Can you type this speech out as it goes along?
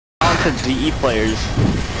to GE players.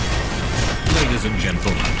 Ladies and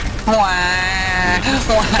gentlemen.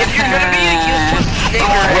 If you're gonna be a useless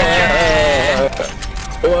nigger,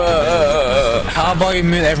 How about you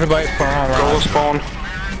mute everybody for a Go spawn.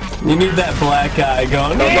 You need that black guy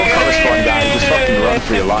going. No, don't color spawn, guys. Just fucking run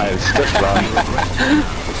for your lives. Just run.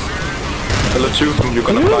 Hello, Tewfen, you're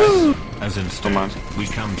gonna die. As instead, we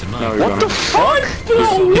come tonight. No, you're What the gonna. fuck?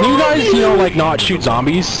 Can you guys, you know, like not shoot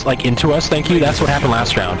zombies, like into us? Thank you. That's what happened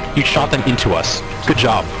last round. You shot them into us. Good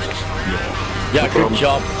job. Yeah, good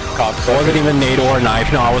job, It wasn't even NATO or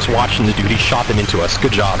knife. No, I was watching the dude. He shot them into us.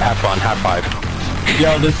 Good job. Have fun. High five.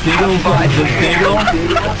 Yo, the seagull,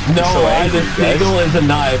 no way, the seagull is a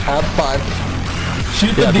knife. Have fun.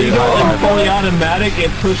 Shoot the deagle and fully automatic, it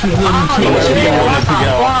pushes them to wherever you want it to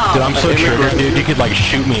go. Dude, I'm so triggered, dude. You could like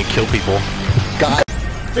shoot me and kill people. God.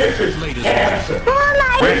 Ladies and gentlemen.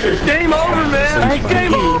 It's game over, man. It's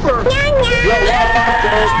game over.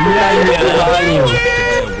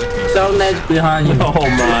 So nice behind you. Oh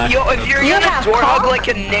my. yo, if you're gonna door hug like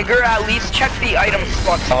a nigger, at least check the item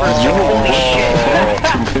spots first. Holy shit.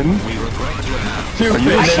 We regret to announce. Tewfen,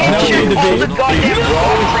 I there's can't no shoot need all to the be. goddamn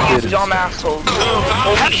roles for you dumb assholes.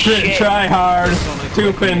 Holy shit. Try hard.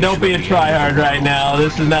 Tewfen, don't be a tryhard right now.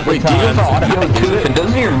 This is not the time. Yo, Tewfen,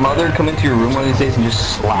 doesn't your mother come into your room one of these days and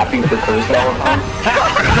just slap you for cursing all the time?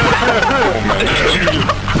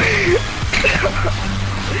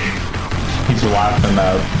 He's laughing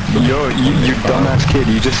out. Yo, you dumbass kid,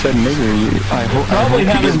 you just said nigger. I hope Probably you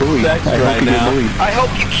having get bullied. sex I hope right you get now. bullied. I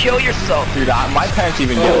hope you kill yourself. Dude, my parents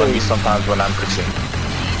even yell at me sometimes when I'm cursing.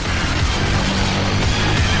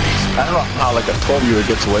 I don't know how like a 12-year-old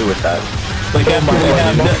gets away with that. Like after we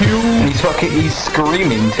have And he's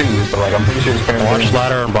screaming too, so like I'm pretty sure his parents Watch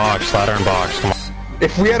ladder and box. Ladder and box. Come on.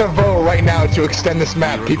 If we had a vote right now to extend this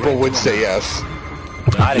map, people would say yes.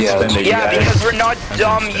 I'd extend it, you Yeah, guys. because we're not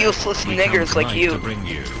dumb, useless niggers like you.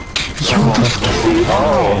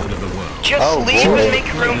 Just leave and make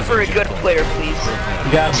room for a good player, please.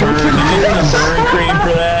 got burned. You need some burn cream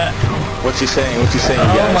for that. What's he saying? What's he saying,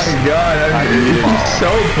 Oh guys? my god, he's so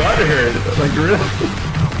butthurt. Like really.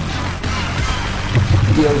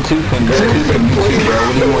 Yo, Tewfen, you too, bro.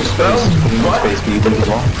 We need more space. We need more space. Do you think as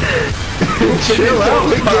well? Chill out,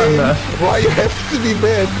 Panda. Why you have to be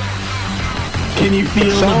bad? Can you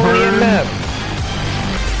feel the burn?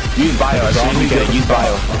 Use bio. As soon as you get it, use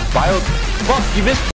bio. Bio. Fuck, you missed.